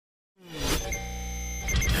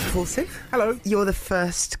Paul Sue. Hello. You're the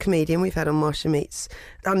first comedian we've had on Marsha Meets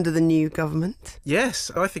under the new government.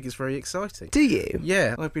 Yes, I think it's very exciting. Do you?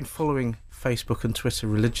 Yeah, I've been following Facebook and Twitter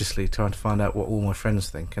religiously, trying to find out what all my friends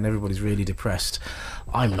think, and everybody's really depressed.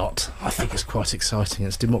 I'm not. I think it's quite exciting.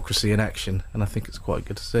 It's democracy in action, and I think it's quite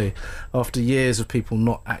good to see. After years of people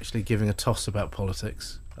not actually giving a toss about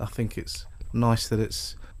politics, I think it's nice that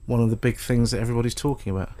it's one of the big things that everybody's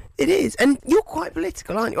talking about. It is, and you're quite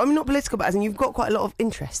political, aren't you? I mean, not political, but as in you've got quite a lot of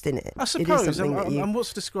interest in it. I suppose. It is I'm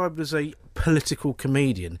what's described as a political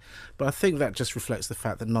comedian, but I think that just reflects the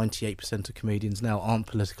fact that 98% of comedians now aren't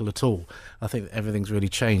political at all. I think that everything's really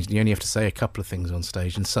changed, and you only have to say a couple of things on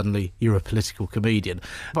stage and suddenly you're a political comedian.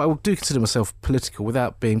 But I do consider myself political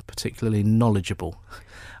without being particularly knowledgeable.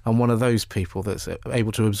 I'm one of those people that's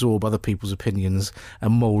able to absorb other people's opinions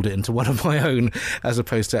and mould it into one of my own, as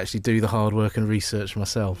opposed to actually do the hard work and research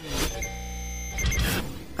myself.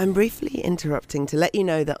 I'm briefly interrupting to let you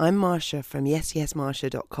know that I'm Marsha from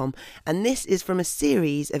yesyesmarsha.com, and this is from a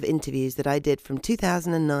series of interviews that I did from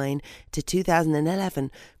 2009 to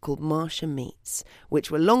 2011 called Marsha Meets, which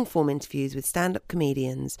were long-form interviews with stand-up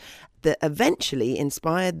comedians that eventually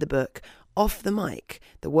inspired the book Off the Mic,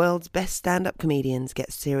 the world's best stand-up comedians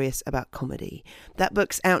get serious about comedy. That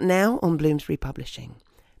book's out now on Bloomsbury Publishing.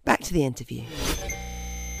 Back to the interview.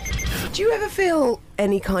 Do you ever feel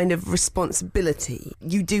any kind of responsibility?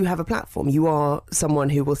 You do have a platform. You are someone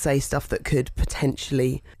who will say stuff that could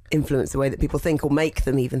potentially influence the way that people think, or make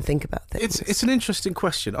them even think about things. It's an interesting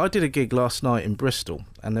question. I did a gig last night in Bristol,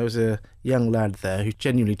 and there was a young lad there who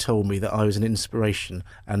genuinely told me that I was an inspiration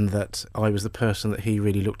and that I was the person that he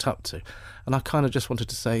really looked up to. And I kind of just wanted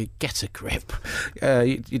to say, get a grip.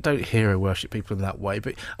 You don't hero worship people in that way,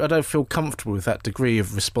 but I don't feel comfortable with that degree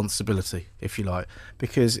of responsibility, if you like,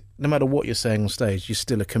 because no matter what you're saying on stage, you're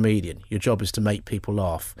still a comedian. Your job is to make people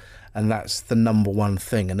laugh, and that's the number one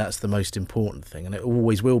thing, and that's the most important thing, and it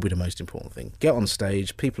always will be the most important thing. Get on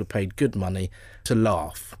stage, people are paid good money to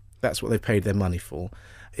laugh. That's what they paid their money for.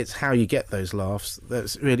 It's how you get those laughs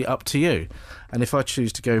that's really up to you. And if I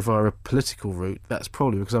choose to go via a political route, that's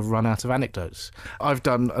probably because I've run out of anecdotes. I've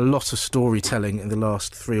done a lot of storytelling in the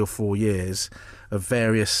last 3 or 4 years of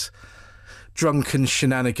various drunken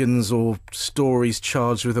shenanigans or stories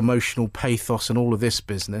charged with emotional pathos and all of this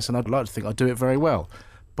business, and I'd like to think I do it very well.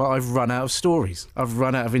 But I've run out of stories. I've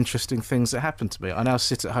run out of interesting things that happen to me. I now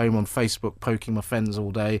sit at home on Facebook poking my friends all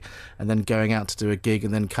day and then going out to do a gig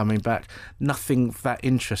and then coming back. Nothing that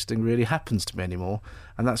interesting really happens to me anymore.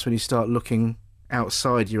 And that's when you start looking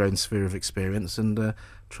outside your own sphere of experience and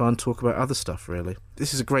try and talk about other stuff, really.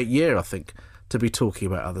 This is a great year, I think, to be talking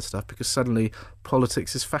about other stuff, because suddenly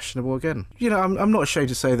politics is fashionable again. You know, I'm not ashamed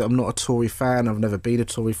to say that I'm not a Tory fan. I've never been a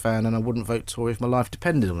Tory fan, and I wouldn't vote Tory if my life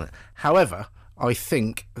depended on it. However, I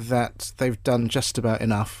think that they've done just about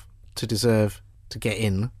enough to deserve to get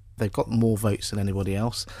in. They've got more votes than anybody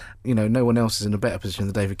else. You know, no one else is in a better position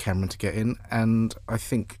than David Cameron to get in, and I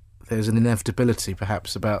think there's an inevitability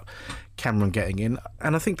perhaps about Cameron getting in,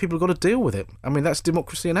 and I think people have got to deal with it. I mean, that's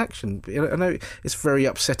democracy in action. I know it's very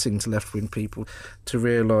upsetting to left-wing people to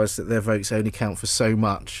realise that their votes only count for so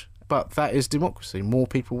much, but that is democracy. More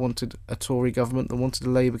people wanted a Tory government than wanted a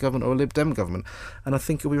Labour government or a Lib Dem government, and I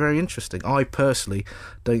think it'll be very interesting. I personally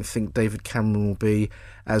don't think David Cameron will be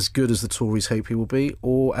as good as the Tories hope he will be,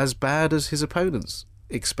 or as bad as his opponents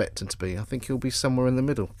expect him to be. I think he'll be somewhere in the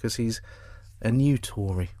middle, because he's a new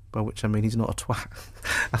Tory, by which I mean he's not a twat.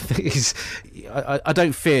 I think I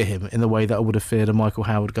don't fear him in the way that I would have feared a Michael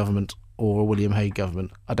Howard government or a William Hague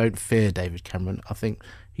government. I don't fear David Cameron. I think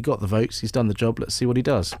he got the votes, he's done the job, let's see what he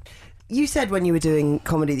does. You said when you were doing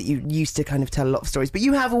comedy that you used to kind of tell a lot of stories, but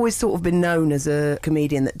you have always sort of been known as a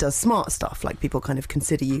comedian that does smart stuff, like people kind of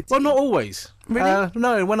consider you. Well, not always. Really?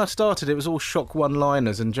 No, when I started it was all shock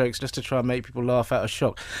one-liners and jokes just to try and make people laugh out of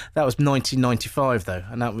shock. That was 1995 though,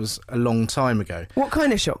 and that was a long time ago. What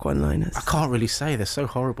kind of shock one-liners? I can't really say, they're so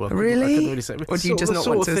horrible. Really? I couldn't really say. Or do you just not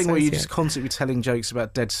want to the sort of thing where you're associate? just constantly telling jokes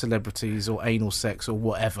about dead celebrities or anal sex or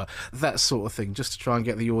whatever, that sort of thing, just to try and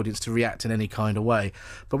get the audience to react in any kind of way.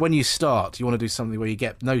 But when you start, you want to do something where you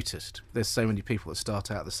get noticed. There's so many people that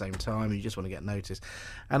start out at the same time and you just want to get noticed.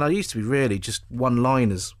 And I used to be really just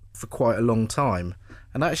one-liners for quite a long time.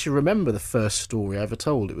 And I actually remember the first story I ever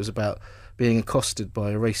told. It was about being accosted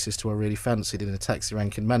by a racist who I really fancied in a taxi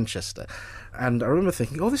rank in Manchester. And I remember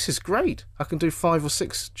thinking, oh, this is great. I can do 5 or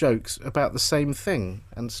 6 jokes about the same thing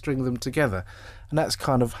and string them together. And that's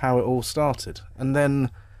kind of how it all started. And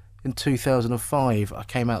then in 2005, I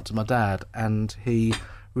came out to my dad and he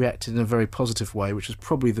reacted in a very positive way, which was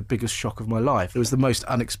probably the biggest shock of my life. It was the most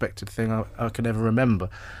unexpected thing I can ever remember.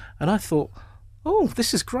 And I thought, oh,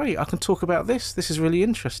 this is great, I can talk about this is really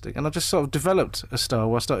interesting. And I just sort of developed a style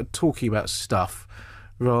where I started talking about stuff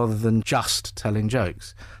rather than just telling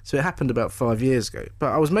jokes. So it happened about 5 years ago.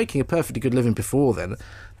 But I was making a perfectly good living before then,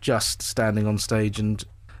 just standing on stage and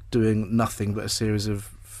doing nothing but a series of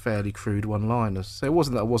fairly crude one-liners. So it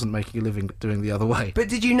wasn't that I wasn't making a living doing the other way. But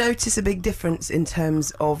did you notice a big difference in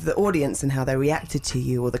terms of the audience and how they reacted to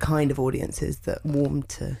you, or the kind of audiences that warmed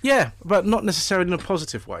to... Yeah, but not necessarily in a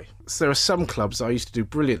positive way. So there are some clubs that I used to do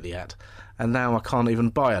brilliantly at, and now I can't even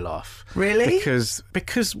buy a laugh. Really?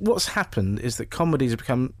 Because what's happened is that comedies have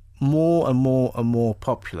become more and more and more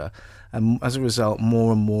popular, and as a result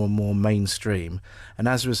more and more and more mainstream. And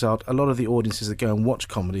as a result, a lot of the audiences that go and watch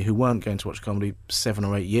comedy, who weren't going to watch comedy 7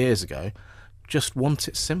 or 8 years ago, just want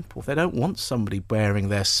it simple. They don't want somebody bearing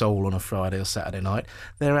their soul on a Friday or Saturday night.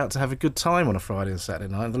 They're out to have a good time on a Friday and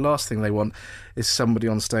Saturday night. And the last thing they want is somebody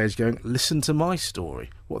on stage going, listen to my story.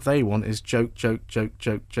 What they want is joke, joke, joke,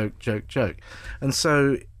 joke, joke, joke, joke. And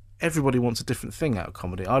so everybody wants a different thing out of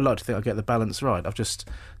comedy. I like to think I get the balance right. I've just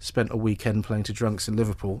spent a weekend playing to drunks in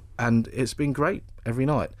Liverpool, and it's been great every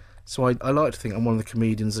night. So I like to think I'm one of the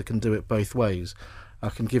comedians that can do it both ways. I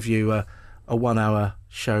can give you a 1 hour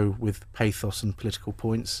show with pathos and political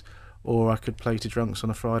points, or I could play to drunks on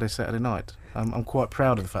a Friday, Saturday night. I'm quite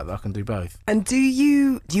proud of the fact that I can do both. And do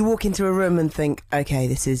you walk into a room and think, okay,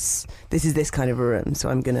 this is this kind of a room, so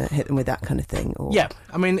I'm going to hit them with that kind of thing? Or... Yeah,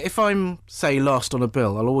 I mean, if I'm, say, last on a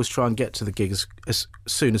bill, I'll always try and get to the gig as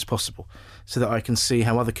soon as possible, so that I can see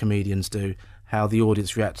how other comedians do, how the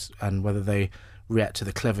audience reacts, and whether they react to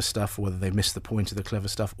the clever stuff or whether they miss the point of the clever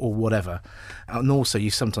stuff or whatever. And also you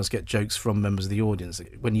sometimes get jokes from members of the audience.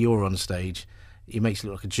 When you're on stage, it makes you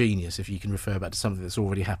look like a genius if you can refer back to something that's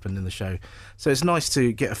already happened in the show. So it's nice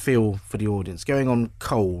to get a feel for the audience. Going on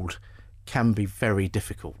cold can be very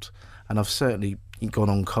difficult, and I've certainly gone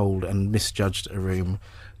on cold and misjudged a room,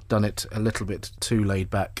 done it a little bit too laid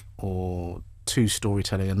back or too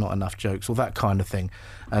storytelling and not enough jokes or that kind of thing,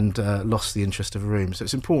 and lost the interest of a room. So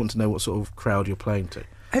it's important to know what sort of crowd you're playing to.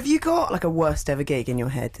 Have you got like a worst ever gig in your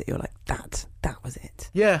head that you're like, that was it?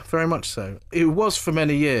 Yeah, very much so. It was for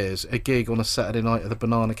many years a gig on a Saturday night at the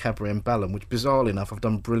Banana Cabaret in Balham, which bizarrely enough I've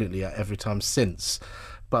done brilliantly at every time since,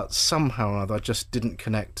 but somehow or other I just didn't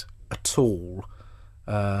connect at all,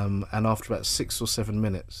 and after about 6 or 7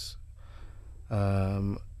 minutes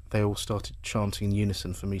they all started chanting in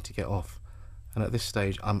unison for me to get off. And at this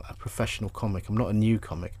stage, I'm a professional comic. I'm not a new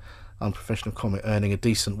comic. I'm a professional comic earning a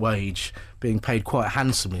decent wage, being paid quite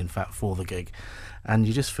handsomely, in fact, for the gig. And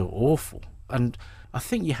you just feel awful. And I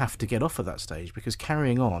think you have to get off at that stage, because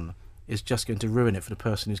carrying on is just going to ruin it for the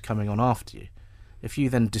person who's coming on after you. If you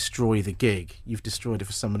then destroy the gig, you've destroyed it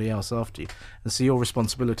for somebody else after you. And so your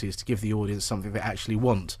responsibility is to give the audience something they actually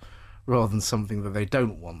want, rather than something that they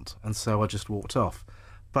don't want. And so I just walked off.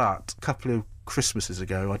 But a couple of Christmases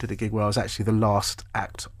ago, I did a gig where I was actually the last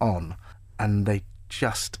act on, and they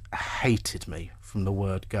just hated me from the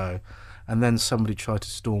word go. And then somebody tried to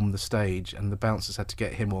storm the stage, and the bouncers had to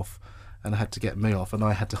get him off and had to get me off, and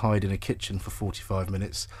I had to hide in a kitchen for 45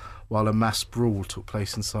 minutes while a mass brawl took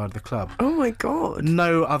place inside the club. Oh my God.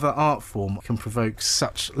 No other art form can provoke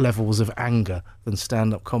such levels of anger than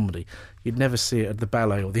stand-up comedy. You'd never see it at the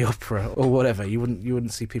ballet or the opera or whatever. You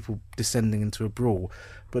wouldn't see people descending into a brawl.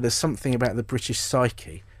 But there's something about the British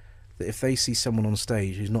psyche that if they see someone on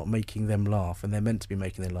stage who's not making them laugh, and they're meant to be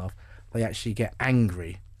making them laugh, they actually get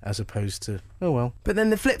angry as opposed to, oh well. But then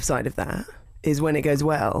the flip side of that is when it goes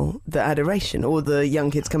well, the adoration, or the young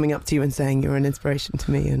kids coming up to you and saying you're an inspiration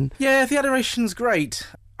to me. And yeah, the adoration's great.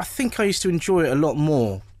 I think I used to enjoy it a lot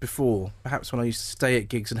more before, perhaps when I used to stay at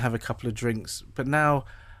gigs and have a couple of drinks. But now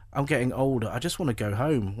I'm getting older. I just want to go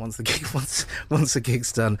home once the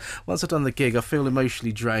gig's done. Once I've done the gig, I feel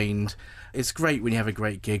emotionally drained. It's great when you have a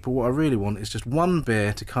great gig, but what I really want is just one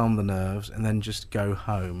beer to calm the nerves and then just go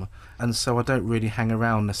home. And so I don't really hang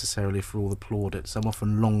around necessarily for all the plaudits. I'm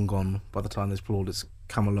often long gone by the time those plaudits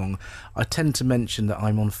come along. I tend to mention that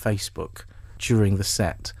I'm on Facebook during the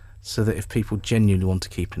set, so that if people genuinely want to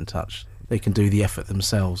keep in touch, they can do the effort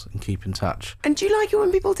themselves and keep in touch. And do you like it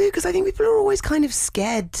when people do? Because I think people are always kind of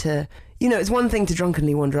scared to... You know, it's one thing to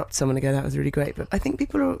drunkenly wander up to someone and go, that was really great, but I think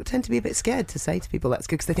people tend to be a bit scared to say to people that's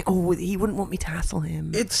good, because they think, oh, he wouldn't want me to hassle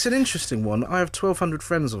him. It's an interesting one. I have 1,200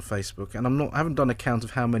 friends on Facebook, and I haven't done a count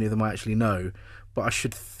of how many of them I actually know, but I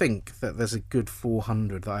should think that there's a good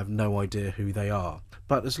 400 that I have no idea who they are.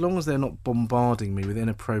 But as long as they're not bombarding me with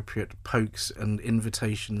inappropriate pokes and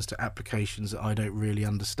invitations to applications that I don't really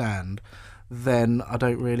understand, then I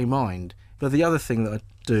don't really mind. But the other thing that I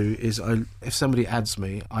do is if somebody adds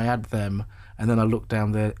me, I add them, and then I look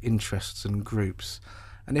down their interests and groups.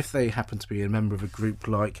 And if they happen to be a member of a group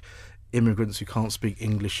like immigrants who can't speak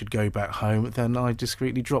English should go back home, then I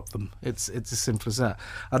discreetly drop them. It's as simple as that.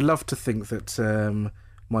 I'd love to think that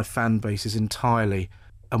my fan base is entirely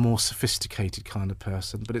a more sophisticated kind of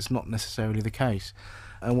person, but it's not necessarily the case.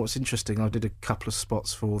 And what's interesting, I did a couple of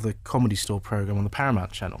spots for the Comedy Store programme on the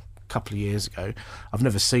Paramount Channel a couple of years ago. I've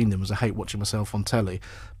never seen them, as I hate watching myself on telly,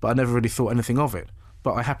 but I never really thought anything of it.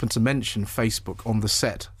 But I happened to mention Facebook on the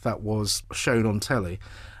set that was shown on telly,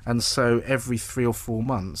 and so every 3 or 4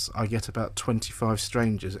 months I get about 25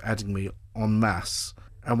 strangers adding me en masse.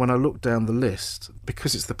 And when I look down the list,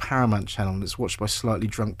 because it's the Paramount Channel and it's watched by slightly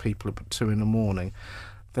drunk people at 2 a.m,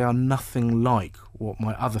 they are nothing like what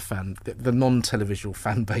my other the non-televisual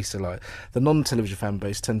fan base are like. The non-television fan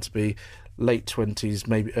base tend to be late 20s,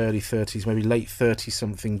 maybe early 30s, maybe late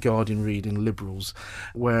 30-something Guardian reading liberals,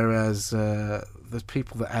 whereas the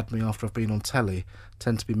people that add me after I've been on telly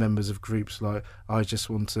tend to be members of groups like I just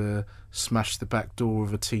want to smash the back door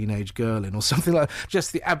of a teenage girl in, or something like that.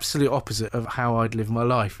 Just the absolute opposite of how I'd live my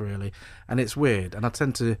life, really. And it's weird, and I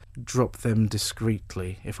tend to drop them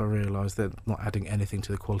discreetly if I realise they're not adding anything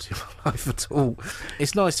to the quality of my life at all.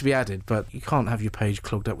 It's nice to be added, but you can't have your page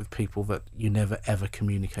clogged up with people that you never ever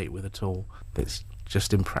communicate with at all. It's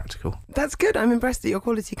just impractical. That's good. I'm impressed at your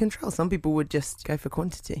quality control. Some people would just go for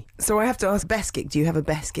quantity. So I have to ask, best gig. Do you have a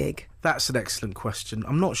best gig? That's an excellent question.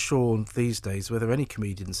 I'm not sure these days whether any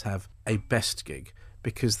comedians have a best gig,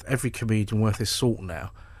 because every comedian worth his salt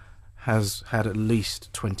now has had at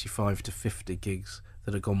least 25 to 50 gigs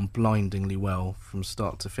that have gone blindingly well from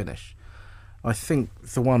start to finish. I think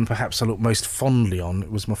the one perhaps I look most fondly on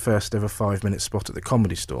was my first ever 5-minute spot at the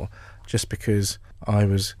Comedy Store, just because I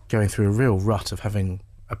was going through a real rut of having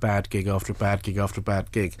a bad gig after a bad gig after a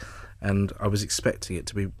bad gig, and I was expecting it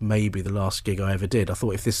to be maybe the last gig I ever did. I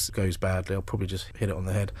thought if this goes badly, I'll probably just hit it on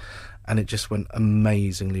the head, and it just went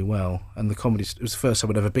amazingly well. And it was the first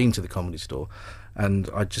time I'd ever been to the Comedy Store,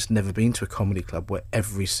 and I'd just never been to a comedy club where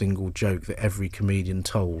every single joke that every comedian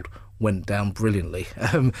told went down brilliantly.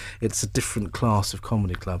 It's a different class of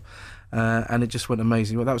comedy club, and it just went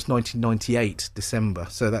amazing. Well, that was 1998 December,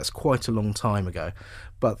 so that's quite a long time ago,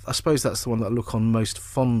 but I suppose that's the one that I look on most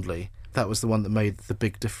fondly. That was the one that made the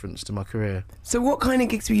big difference to my career. So what kind of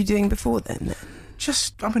gigs were you doing before then?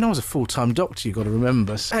 I was a full-time doctor, you've got to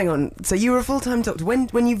remember. Hang on, so you were a full-time doctor.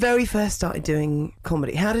 When you very first started doing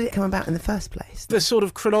comedy, how did it come about in the first place? The sort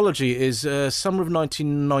of chronology is summer of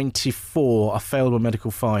 1994, I failed my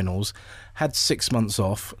medical finals, had 6 months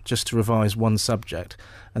off just to revise one subject,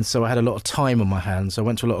 and so I had a lot of time on my hands. I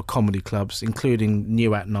went to a lot of comedy clubs, including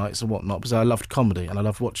New Act nights and whatnot, because I loved comedy and I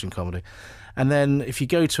loved watching comedy. And then if you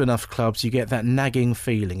go to enough clubs, you get that nagging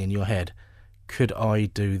feeling in your head, could I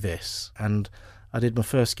do this? And I did my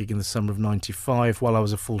first gig in the summer of 95 while I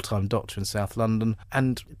was a full-time doctor in South London,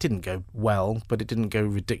 and it didn't go well, but it didn't go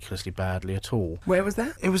ridiculously badly at all. Where was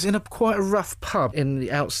that? It was in quite a rough pub in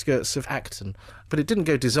the outskirts of Acton, but it didn't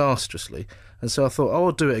go disastrously, and so I thought,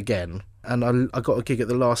 I'll do it again. And I got a gig at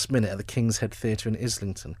the last minute at the King's Head Theatre in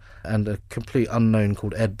Islington, and a complete unknown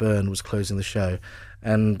called Ed Byrne was closing the show,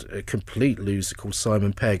 and a complete loser called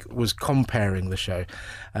Simon Pegg was comparing the show.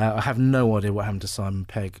 I have no idea what happened to Simon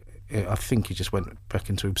Pegg. I think he just went back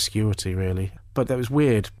into obscurity, really. But that was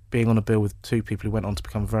weird, being on a bill with two people who went on to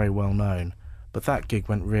become very well known. But that gig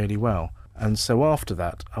went really well. And so after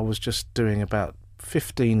that, I was just doing about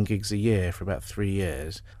 15 gigs a year for about 3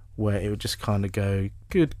 years, where it would just kind of go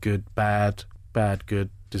good, good, bad, bad, good,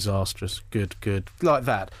 disastrous, good, good, like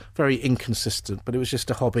that. Very inconsistent, but it was just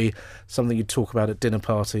a hobby, something you'd talk about at dinner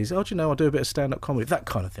parties. Oh, do you know, I do a bit of stand-up comedy, that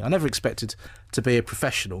kind of thing. I never expected to be a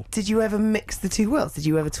professional. Did you ever mix the two worlds? Did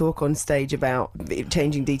you ever talk on stage about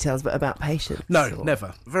changing details, but about patience? No,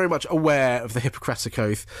 never. Very much aware of the Hippocratic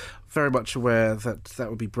Oath, very much aware that that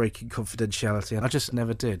would be breaking confidentiality, and I just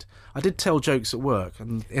never did. I did tell jokes at work,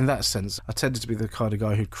 and in that sense, I tended to be the kind of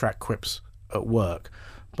guy who'd crack quips at work,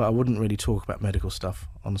 but I wouldn't really talk about medical stuff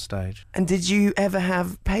on stage. And did you ever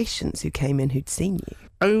have patients who came in who'd seen you?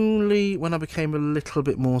 Only when I became a little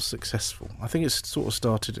bit more successful. I think it sort of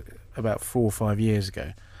started about 4 or 5 years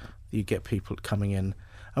ago. You get people coming in.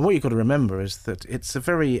 And what you've got to remember is that it's a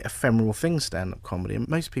very ephemeral thing, stand-up comedy. And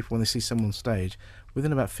most people, when they see someone on stage,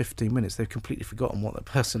 within about 15 minutes, they've completely forgotten what that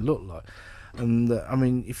person looked like. And, I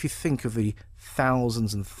mean, if you think of the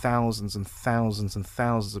thousands and thousands and thousands and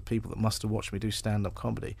thousands of people that must have watched me do stand-up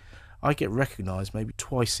comedy, I get recognised maybe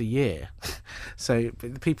twice a year. So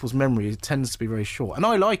the people's memory tends to be very short. And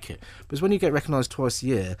I like it, because when you get recognised twice a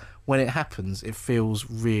year, when it happens, it feels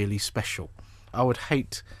really special. I would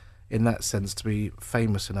hate in that sense, to be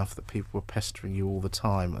famous enough that people were pestering you all the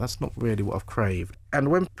time. That's not really what I've craved. And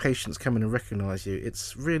when patients come in and recognise you,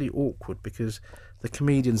 it's really awkward because the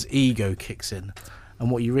comedian's ego kicks in. And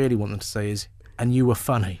what you really want them to say is, and you were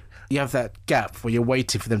funny. You have that gap where you're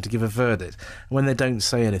waiting for them to give a verdict. And when they don't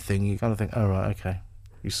say anything, you kind of think, oh, right, okay.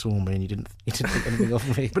 You saw me and you didn't think anything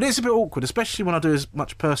of me. But it's a bit awkward, especially when I do as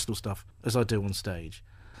much personal stuff as I do on stage.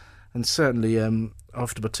 And certainly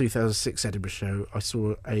after my 2006 Edinburgh show, I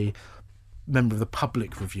saw a member of the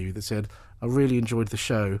public review that said, I really enjoyed the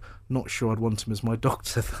show, not sure I'd want him as my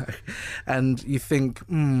doctor though. And you think,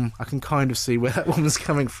 I can kind of see where that woman's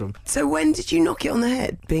coming from. So when did you knock it on the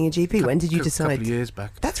head, being a GP? When did you decide? A couple of years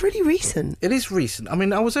back. That's really recent. It is recent. I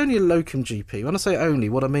mean, I was only a locum GP. When I say only,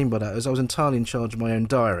 what I mean by that is I was entirely in charge of my own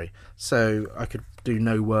diary. So I could do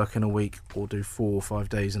no work in a week or do 4 or 5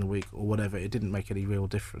 days in a week or whatever. It didn't make any real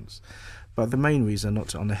difference. But the main reason I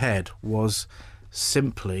knocked it on the head was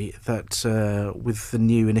simply that with the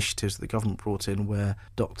new initiatives that the government brought in where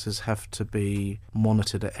doctors have to be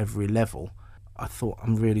monitored at every level, I thought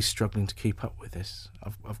I'm really struggling to keep up with this.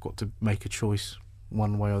 I've got to make a choice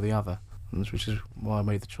one way or the other, which is why I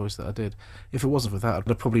made the choice that I did. If it wasn't for that, I'd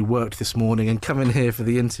have probably worked this morning and come in here for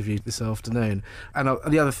the interview this afternoon. And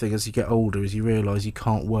the other thing as you get older is you realise you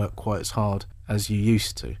can't work quite as hard as you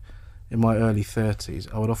used to. In my early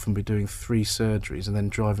 30s, I would often be doing 3 surgeries and then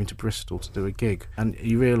driving to Bristol to do a gig. And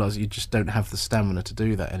you realise you just don't have the stamina to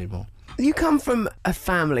do that anymore. You come from a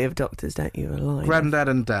family of doctors, don't you? Alive. Granddad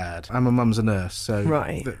and dad. And my mum's a nurse, so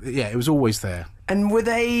right. Yeah, it was always there. And were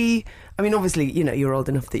they, I mean, obviously, you know, you're old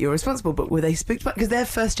enough that you're responsible, but were they spooked by, because they're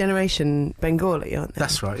first generation Bengali, aren't they?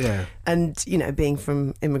 That's right, yeah. And, you know, being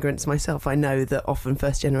from immigrants myself, I know that often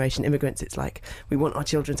first generation immigrants, it's like, we want our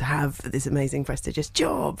children to have this amazing, prestigious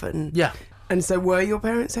job. And yeah. And so were your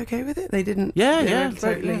parents okay with it? They didn't? Yeah,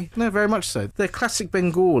 totally. No, very much so. They're classic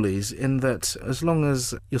Bengalis in that as long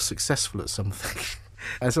as you're successful at something,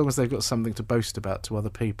 as long as they've got something to boast about to other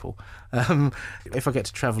people. If I get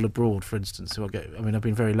to travel abroad, for instance, I've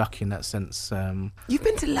been very lucky in that sense. You've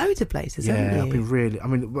been to loads of places, haven't you? Yeah, I've been really...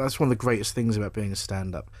 that's one of the greatest things about being a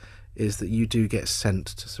stand-up, is that you do get sent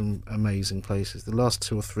to some amazing places. The last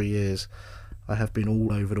 2 or 3 years, I have been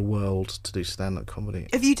all over the world to do stand-up comedy.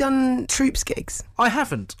 Have you done troops gigs? I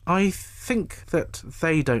haven't. I think that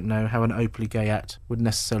they don't know how an openly gay act would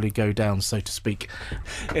necessarily go down, so to speak,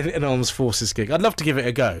 in an armed forces gig. I'd love to give it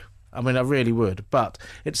a go. I really would. But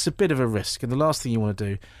it's a bit of a risk. And the last thing you want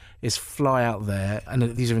to do is fly out there.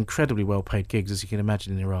 And these are incredibly well-paid gigs, as you can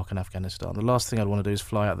imagine, in Iraq and Afghanistan. The last thing I'd want to do is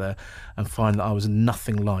fly out there and find that I was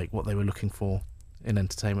nothing like what they were looking for in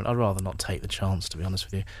entertainment. I'd rather not take the chance, to be honest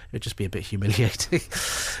with you. It'd just be a bit humiliating.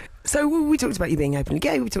 So we talked about you being openly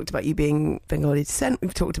gay, we talked about you being Bengali descent,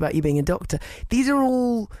 we've talked about you being a doctor. These are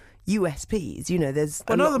all USPs, you know, there's...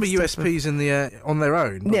 Well, none of them are USPs in the on their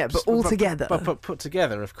own. Yeah, but all together. But put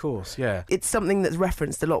together, of course, yeah. It's something that's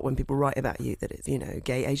referenced a lot when people write about you, that it's, you know,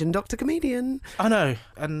 gay Asian doctor comedian. I know,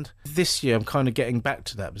 and this year I'm kind of getting back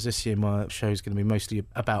to that, because this year my show is going to be mostly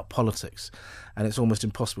about politics, and it's almost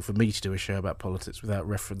impossible for me to do a show about politics without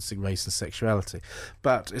referencing race and sexuality.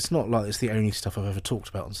 But it's not like it's the only stuff I've ever talked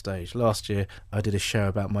about on stage. Last year I did a show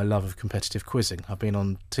about my love of competitive quizzing. I've been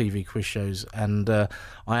on TV quiz shows, and I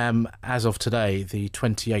am, as of today, the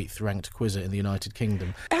 28th ranked quizzer in the United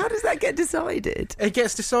Kingdom. How does that get decided? It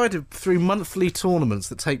gets decided through monthly tournaments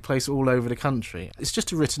that take place all over the country. It's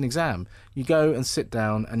just a written exam. You go and sit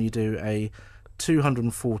down and you do a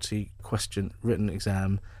 240 question written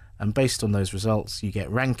exam, and based on those results you get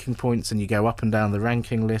ranking points and you go up and down the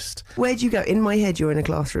ranking list. Where do you go? In my head you're in a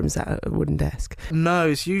classroom sat at a wooden desk. No,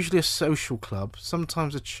 it's usually a social club,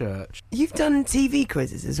 sometimes a church. You've done TV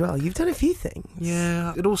quizzes as well. You've done a few things.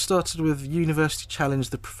 Yeah, it all started with University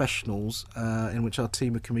Challenge the Professionals, in which our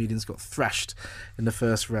team of comedians got thrashed in the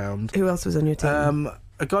first round. Who else was on your team?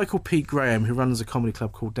 A guy called Pete Graham, who runs a comedy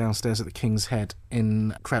club called Downstairs at the King's Head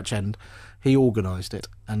in Crouch End. He organised it,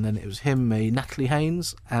 and then it was him, me, Natalie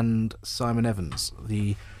Haynes and Simon Evans,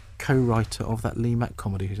 the co-writer of that Lee Mack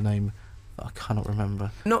comedy, whose name I cannot remember.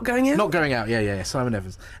 Not Going Out? Not Going Out, yeah, Simon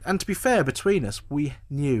Evans. And to be fair, between us, we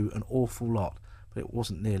knew an awful lot, but it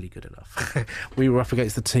wasn't nearly good enough. We were up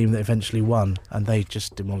against the team that eventually won, and they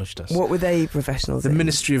just demolished us. What were they professionals in? The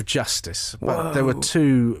Ministry of Justice. But there were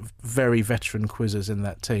 2 very veteran quizzers in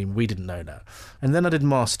that team. We didn't know that. And then I did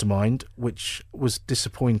Mastermind, which was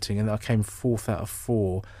disappointing, and I came 4th out of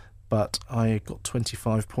 4, but I got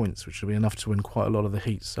 25 points, which would be enough to win quite a lot of the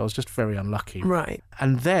heats, so I was just very unlucky. Right.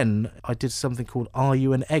 And then I did something called Are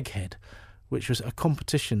You an Egghead?, which was a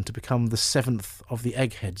competition to become the 7th of the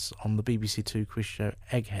Eggheads on the BBC Two quiz show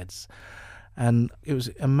Eggheads. and it was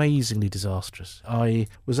amazingly disastrous. I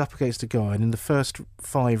was up against a guy, and in the first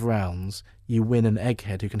 5 rounds, you win an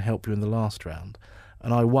egghead who can help you in the last round.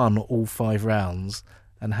 And I won all 5 rounds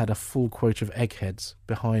and had a full quota of eggheads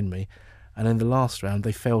behind me. And in the last round,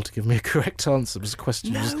 they failed to give me a correct answer because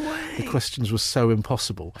the questions were so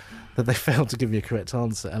impossible that they failed to give me a correct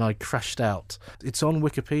answer, and I crashed out. It's on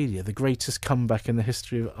Wikipedia. The greatest comeback in the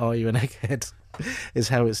history of Are You an Egghead is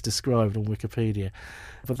how it's described on Wikipedia.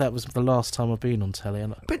 But that was the last time I've been on telly.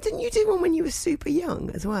 But didn't you do one when you were super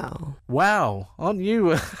young as well? Wow, aren't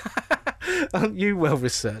you well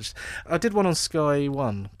researched? I did one on Sky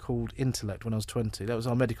One called Intellect when I was 20. That was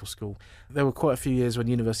our medical school. There were quite a few years when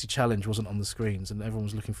University Challenge wasn't on the screens and everyone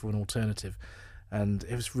was looking for an alternative. And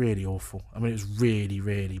it was really awful. I mean, it was really,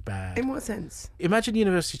 really bad. In what sense? Imagine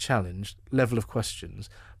University Challenge, level of questions,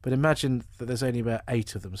 but imagine that there's only about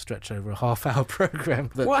 8 of them stretched over a half-hour programme.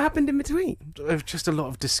 What happened in between? It was just a lot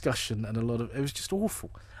of discussion and it was just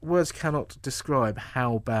awful. Words cannot describe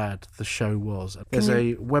how bad the show was. There's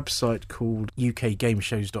a website called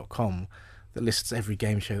ukgameshows.com that lists every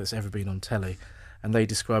game show that's ever been on telly. And they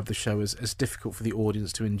described the show as difficult for the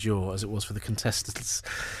audience to endure as it was for the contestants,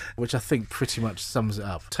 which I think pretty much sums it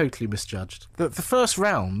up. Totally misjudged. The first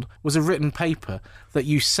round was a written paper that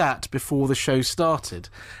you sat before the show started,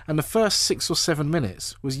 and the first 6 or 7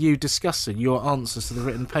 minutes was you discussing your answers to the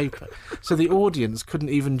written paper. So the audience couldn't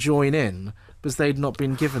even join in because they'd not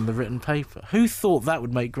been given the written paper. Who thought that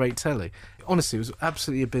would make great telly? Honestly, it was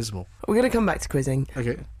absolutely abysmal. We're going to come back to quizzing.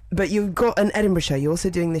 Okay. But you've got an Edinburgh show. You're also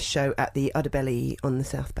doing this show at the Udderbelly on the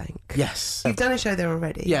South Bank. Yes. You've done a show there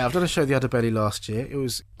already. Yeah, I've done a show at the Udderbelly last year. It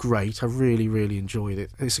was great. I really, really enjoyed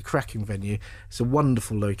it. It's a cracking venue. It's a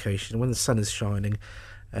wonderful location when the sun is shining,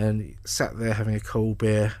 and sat there having a cold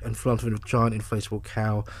beer in front of a giant inflatable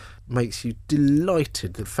cow makes you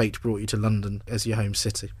delighted that fate brought you to London as your home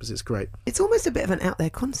city, because it's great. It's almost a bit of an out there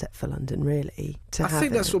concept for London, really. I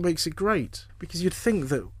think that's what makes it great, because you'd think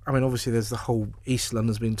that, I mean, obviously there's the whole East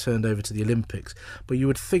London's been turned over to the Olympics, but you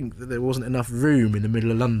would think that there wasn't enough room in the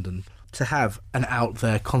middle of London to have an out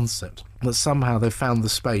there concept, that somehow they found the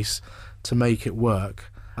space to make it work.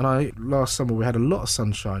 And last summer we had a lot of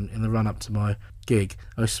sunshine in the run up to my gig.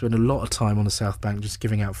 I spent a lot of time on the South Bank just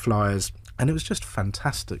giving out flyers, and it was just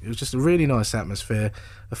fantastic. It was just a really nice atmosphere,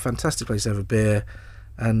 a fantastic place to have a beer,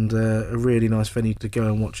 and a really nice venue to go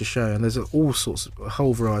and watch a show. And there's all sorts of, a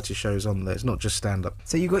whole variety of shows on there. It's not just stand-up.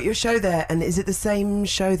 So you got your show there, and is it the same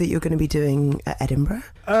show that you're going to be doing at Edinburgh?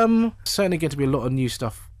 Certainly going to be a lot of new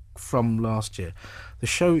stuff from last year. The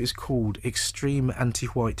show is called Extreme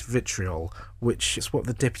Anti-White Vitriol, which is what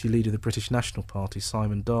the Deputy Leader of the British National Party,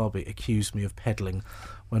 Simon Darby, accused me of peddling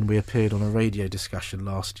when we appeared on a radio discussion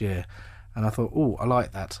last year. And I thought, oh, I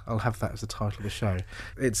like that. I'll have that as the title of the show.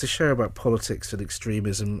 It's a show about politics and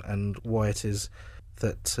extremism and why it is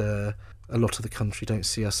that a lot of the country don't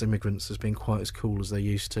see us immigrants as being quite as cool as they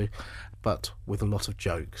used to, but with a lot of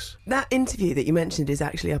jokes. That interview that you mentioned is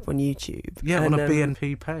actually up on YouTube. Yeah, on a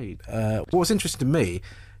BNP page. What was interesting to me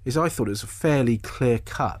is I thought it was a fairly clear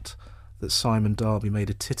cut that Simon Darby made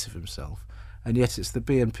a tit of himself, and yet it's the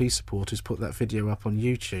BNP supporters put that video up on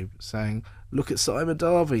YouTube saying, look at Simon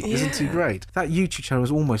Darby, isn't he great? That YouTube channel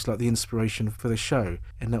was almost like the inspiration for the show,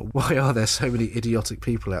 in that why are there so many idiotic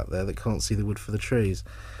people out there that can't see the wood for the trees?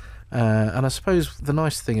 And I suppose the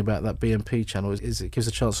nice thing about that BNP channel is it gives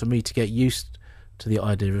a chance for me to get used to the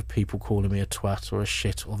idea of people calling me a twat or a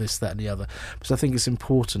shit or this, that and the other. Because I think it's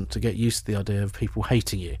important to get used to the idea of people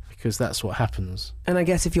hating you, because that's what happens. And I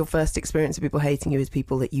guess if your first experience of people hating you is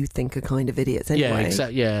people that you think are kind of idiots anyway.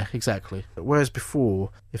 Yeah, exactly. Whereas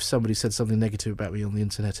before, if somebody said something negative about me on the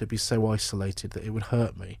internet, it'd be so isolated that it would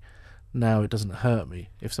hurt me. Now it doesn't hurt me.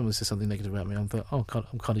 If someone says something negative about me, I'm kind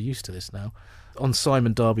of used to this now. On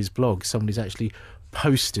Simon Darby's blog, somebody's actually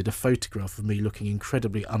posted a photograph of me looking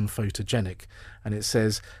incredibly unphotogenic, and it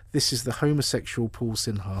says, "This is the homosexual Paul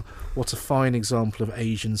Sinha. What a fine example of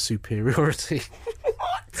Asian superiority."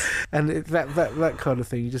 And that kind of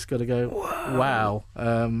thing, you just got to go, wow.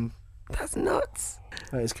 That's nuts.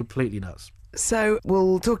 That is completely nuts. So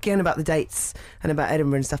we'll talk again about the dates and about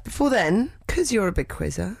Edinburgh and stuff. Before then, because you're a big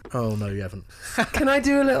quizzer. Oh, no, you haven't. Can I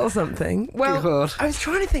do a little something? Well, God. I was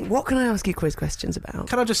trying to think, what can I ask you quiz questions about?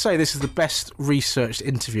 Can I just say this is the best researched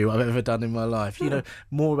interview I've ever done in my life. You know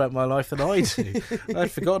more about my life than I do.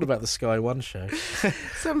 I'd forgotten about the Sky One show.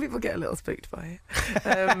 Some people get a little spooked by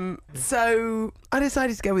it. So I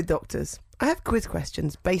decided to go with doctors. I have quiz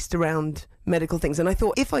questions based around medical things, and I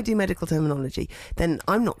thought if I do medical terminology, then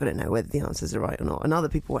I'm not going to know whether the answers are right or not, and other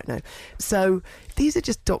people won't know. So these are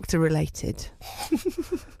just doctor related.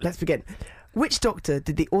 Let's begin. Which Doctor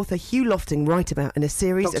did the author Hugh Lofting write about in a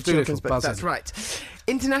series Dr. of children's Dolittle, books? That's right.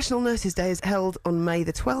 International Nurses Day is held on May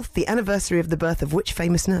the 12th, the anniversary of the birth of which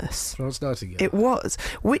famous nurse? Florence Nightingale. It was.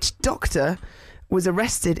 Which Doctor was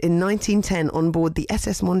arrested in 1910 on board the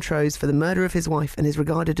SS Montrose for the murder of his wife and is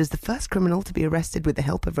regarded as the first criminal to be arrested with the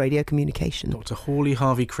help of radio communication? Dr. Hawley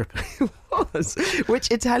Harvey Crippen. Was.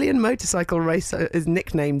 Which Italian motorcycle racer is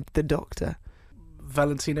nicknamed the Doctor?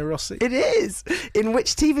 Valentino Rossi. It is. In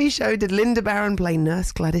which TV show did Linda Barron play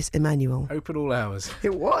Nurse Gladys Emanuel? Open all hours.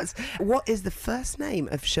 It was. What is the first name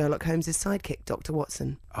of Sherlock Holmes' sidekick, Dr.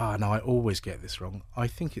 Watson? No, I always get this wrong. I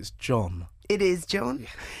think it's John. It is John.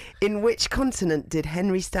 In which continent did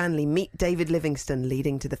Henry Stanley meet David Livingstone,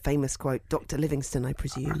 leading to the famous quote, Dr. Livingstone, I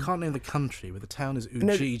presume? I can't name the country, but the town is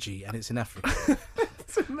Ujiji and it's in Africa.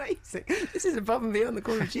 It's amazing. This is above and beyond the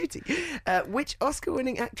Call of Duty. Which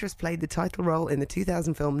Oscar-winning actress played the title role in the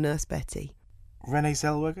 2000 film Nurse Betty? Renée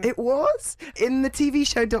Zellweger? It was. In the TV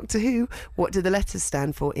show Doctor Who, what do the letters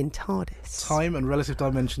stand for in TARDIS? Time and relative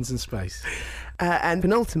dimensions in space. And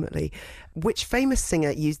penultimately, which famous singer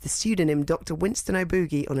used the pseudonym Dr. Winston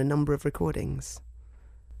O'Boogie on a number of recordings?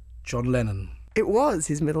 John Lennon. It was.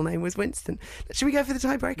 His middle name was Winston. Should we go for the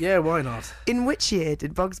tiebreaker? Yeah, why not? In which year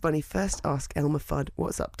did Bugs Bunny first ask Elmer Fudd,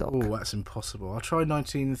 what's up, Doc? Oh, that's impossible. I'll try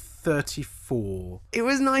 1934. It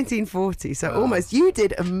was 1940, so almost. You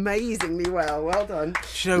did amazingly well. Well done.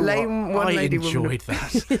 Do you know Lame what? one I lady enjoyed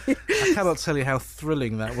that. I cannot tell you how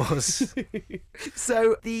thrilling that was.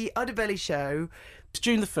 So, the Udderbelly show. It's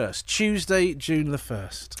June the 1st. Tuesday, June the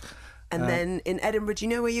 1st. And then in Edinburgh, do you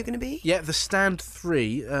know where you're going to be? Yeah, the Stand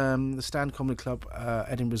 3, the Stand Comedy Club,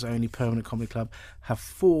 Edinburgh's only permanent comedy club, have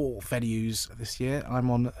 4 venues this year.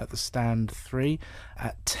 I'm on at the Stand 3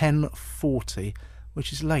 at 10:40,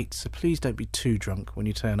 which is late, so please don't be too drunk when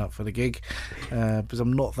you turn up for the gig, because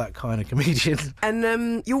I'm not that kind of comedian.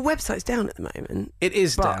 And your website's down at the moment. It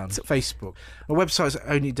is down. Facebook. My website's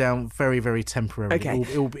only down very, very temporarily. Okay.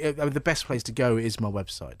 The best place to go is my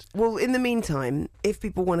website. Well, in the meantime, if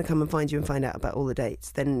people want to come and find you and find out about all the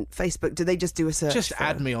dates, then Facebook, do they just do a search? Just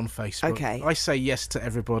add me on Facebook. Okay. I say yes to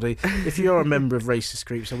everybody. If you're a member of racist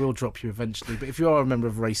groups, I will drop you eventually, but if you are a member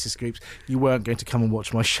of racist groups, you weren't going to come and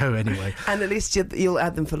watch my show anyway. And at least you'll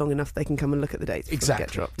add them for long enough they can come and look at the dates before they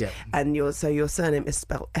get dropped. Yeah. And your surname is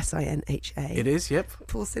spelled Sinha. It is, yep.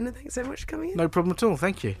 Paul Sinner, thanks so much for coming in. No problem at all,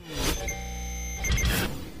 thank you.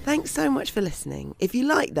 Thanks so much for listening. If you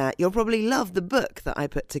like that, you'll probably love the book that I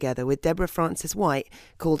put together with Deborah Francis White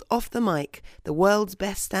called Off the Mic, The World's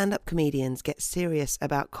Best Stand-Up Comedians Get Serious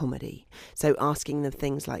About Comedy. So asking them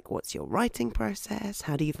things like, what's your writing process?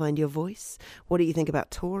 How do you find your voice? What do you think about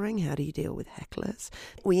touring? How do you deal with hecklers?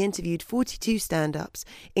 We interviewed 42 stand-ups,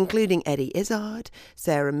 including Eddie Izzard,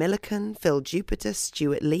 Sarah Millican, Phil Jupiter,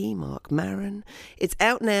 Stuart Lee, Mark Maron. It's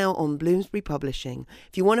out now on Bloomsbury Publishing.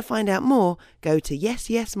 If you want to find out more, go to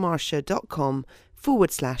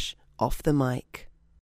yesyesmarsha.com/off the mic.